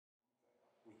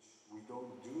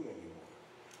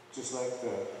Just like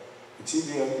see,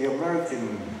 the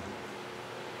American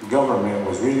government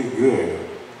was really good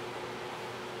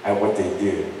at what they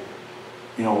did.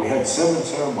 You know, we had 7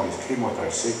 ceremonies came with our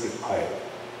sacred pipe.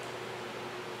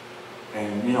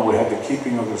 And, you know, we had the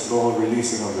keeping of the soul,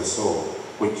 releasing of the soul,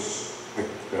 which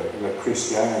the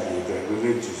Christianity, the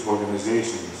religious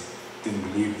organizations didn't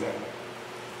believe that.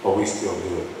 But we still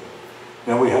do it.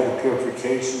 Then we had the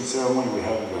purification ceremony, we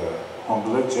had the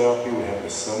Homblechapi, we had the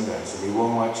Sundance, the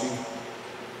Wiwongwachi.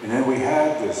 And then we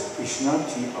had this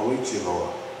Ishnanti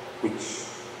Awichiloa, which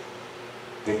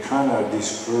they kind of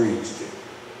discouraged it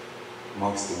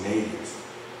amongst the natives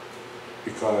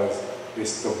because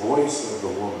it's the voice of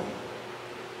the woman.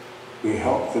 We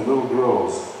help the little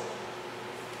girls,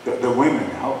 the women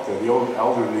help the old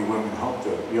elderly women help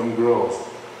the young girls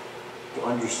to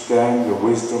understand their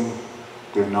wisdom,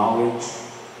 their knowledge,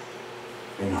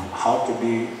 and how to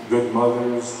be good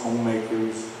mothers,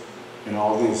 homemakers, and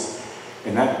all this.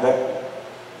 And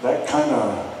that kind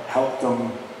of helped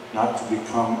them not to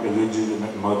become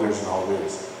illegitimate mothers and all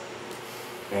this.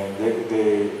 And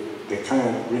they kind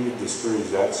of really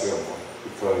discouraged that ceremony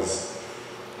because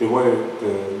they wanted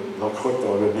the Lakota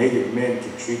or the native men to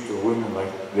treat the women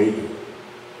like they do.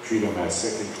 Treat them as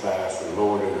second class or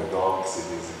lower than the dog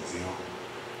citizens, you know.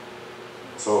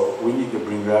 So we need to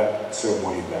bring that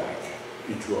ceremony back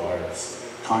into our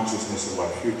consciousness of our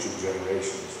future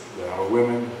generations, that our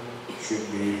women should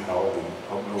be held in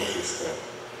utmost respect.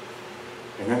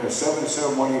 And then the 7th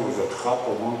ceremony was a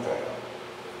Kapa Munkaya.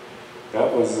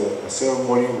 That was a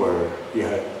ceremony where you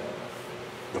had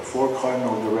the 4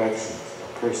 cardinal directions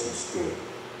a person stood,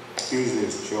 usually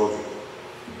as children.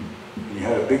 And you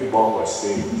had a big ball of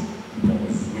sage that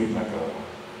was made like a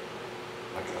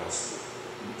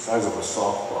size of a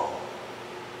softball.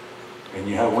 And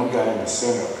you had one guy in the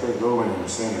center, a Kurt Lowen in the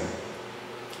center.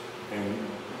 And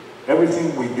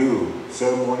everything we do,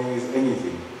 ceremonies,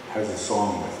 anything, has a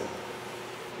song with it.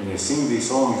 And they sing these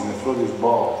songs and they throw this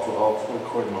ball to all 4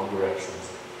 cardinal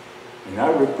directions. And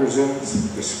that represents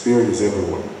the Spirit is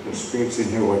everywhere. The Spirit's in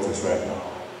here with us right now.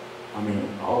 I mean,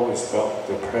 I always felt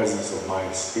the presence of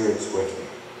my spirits with me.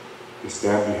 They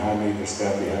stand behind me, they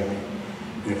stand behind me.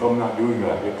 And if I'm not doing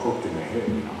that, I get poked in the head,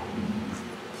 you know.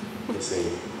 They say,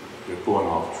 you're going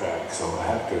off track, so I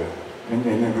have to, and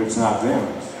if it's not them,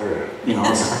 it's her, you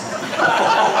know.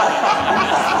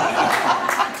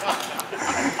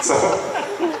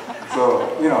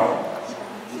 So you know,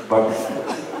 but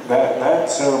that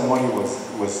ceremony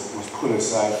was put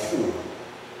aside too,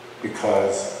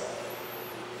 because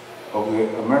of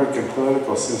the American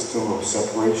political system of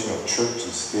separation of church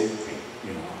and state thing,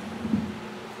 you know.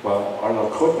 Well, our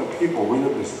Lakota people, we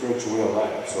live the spiritual way of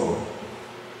life, so.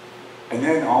 And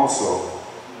then also,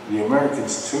 the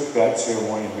Americans took that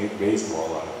ceremony and made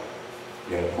baseball out of it.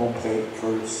 You had home plate,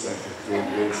 first, second, third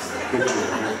base, and a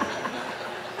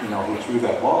pitcher, you know, who threw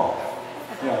that ball.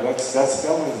 Yeah, that was,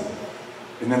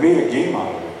 and they made a game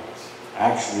out of it,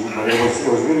 actually, but it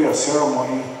was really a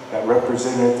ceremony that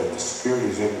represented that the Spirit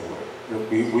is everywhere.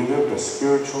 We lived a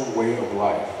spiritual way of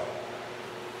life.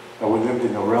 That we lived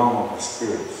in the realm of the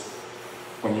spirits.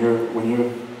 When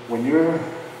you're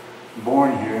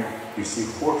born here, you see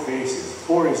 4 faces.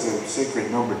 4 is a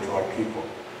sacred number to our people.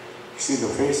 You see the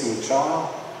face of the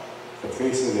child, the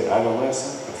face of the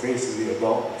adolescent, the face of the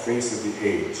adult, the face of the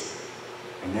aged.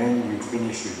 And then you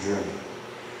finish your journey.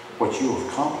 What you have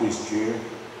accomplished here,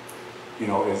 you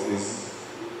know,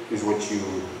 is what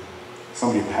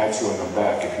somebody pats you on the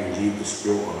back if you leave the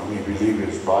spirit world. I mean, if you leave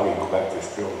this body and go back to the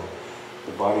spirit world,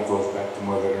 the body goes back to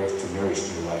Mother Earth to nourish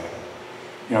new life.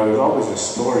 You know, there's always a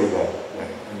story that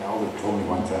an elder told me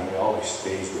one time, it always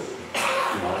stays with me.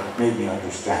 You know, it made me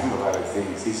understand a lot of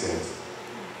things. He says,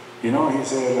 you know, he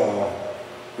said,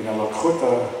 in a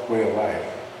Lakota way of life,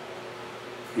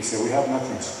 he said, we have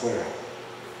nothing square.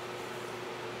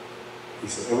 He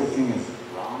said, everything is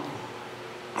round,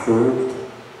 curved.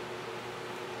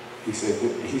 He says,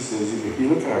 if you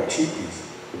look at our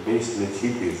teepees, the base of the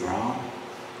teepee is round,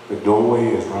 the doorway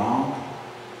is round,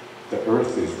 the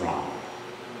earth is round.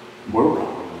 We're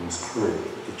round and it's curved.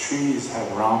 The trees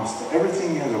have rounds.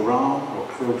 Everything has a round or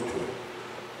curve to it.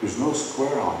 There's no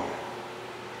square on there.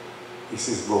 He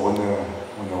says, but when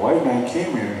the white man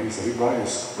came here, he said he brought a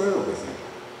square with him.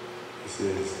 He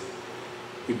says,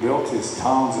 he built his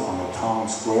towns on the town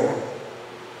square.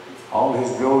 All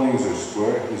his buildings are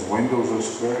square, his windows are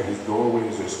square, his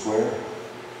doorways are square.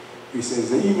 He says,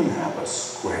 they even have a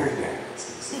square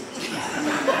dance.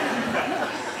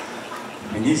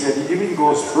 And he said, he even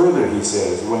goes further, he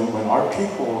says, when our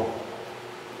people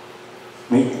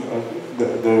make,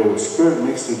 their spirit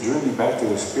makes the journey back to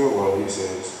the spirit world, he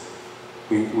says,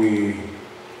 we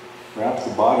wrap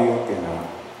the body up in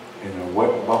a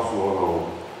wet buffalo robe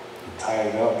and tie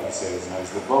it up, he says, and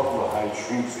as the buffalo hide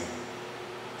shrinks, it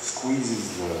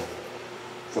squeezes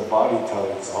the body till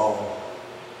it's all.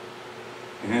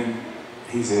 And then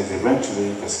he says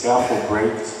eventually the scaffold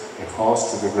breaks, it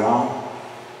falls to the ground,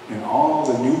 and all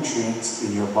the nutrients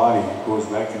in your body goes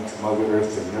back into Mother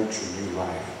Earth to nurture new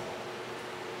life.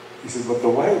 He said, but the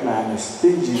white man is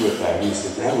stingy with that. He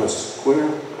said, they have a square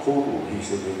hole, he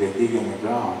said, that they dig in the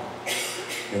ground,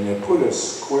 and they put a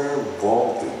square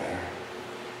vault in there,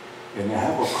 and they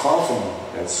have a coffin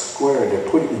that's square, they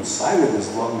put it inside of this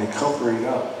vault and they cover it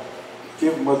up.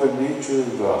 Give Mother Nature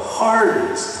the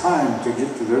hardest time to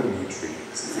get to their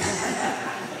nutrients.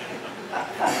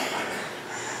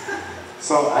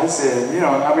 So I said,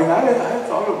 I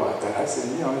thought about that. I said,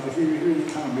 he really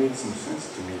kind of made some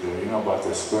sense to me there, about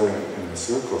the square and the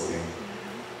circle thing.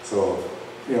 So,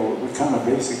 we kind of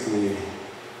basically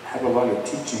have a lot of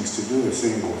teachings to do with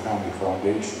Sitting Bull Family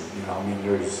Foundation.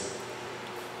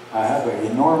 I have an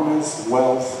enormous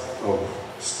wealth of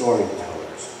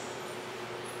storytellers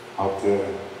out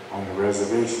there on the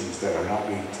reservations that are not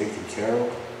being taken care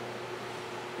of.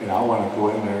 And I want to go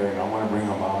in there and I want to bring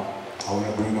them out. I want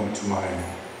to bring them to my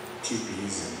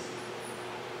teepees and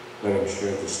let them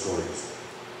share the stories,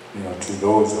 to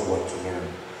those that want to learn.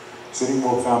 Sitting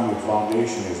Bull Family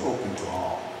Foundation is open to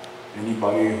all.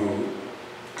 Anybody who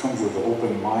comes with an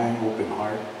open mind, open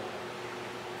heart,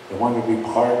 they want to be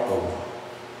part of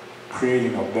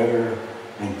creating a better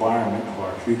environment for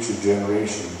our future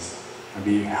generations and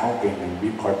be helping and be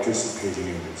participating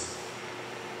in this.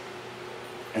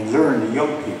 And learn, the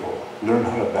young people, learn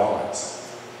how to balance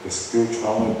the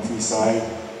spirituality side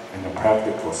and the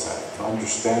practical side, to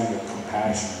understand the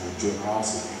compassion, the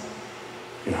generosity,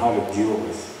 and how to deal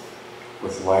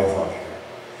with life out here.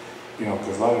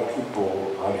 Because a lot of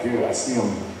people out here, I see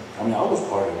them, I was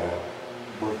part of that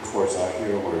workforce out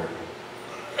here where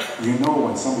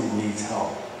when somebody needs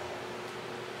help.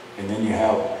 And then you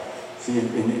have,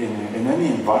 in any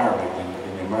environment,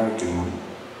 in the American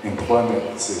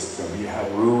employment system, you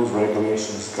have rules,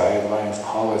 regulations, guidelines,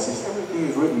 policies, everything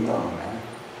is written down, man.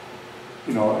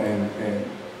 And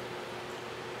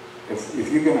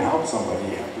if you're going to help somebody,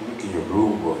 you have to look at your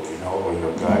rule book, or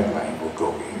your guideline book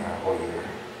over here, or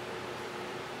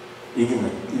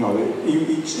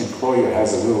each employer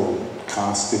has a little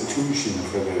constitution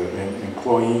for the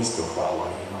employees to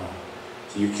follow,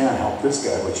 So you can't help this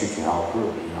guy, but you can help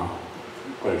her,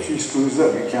 But if she screws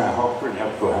up, you can't help her, you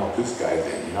have to go help this guy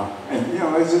then, And,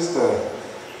 it's just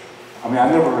I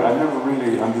never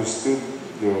really understood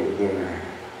their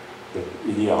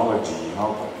ideology,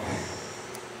 but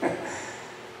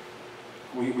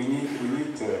we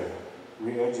need to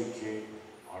re-educate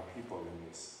our people in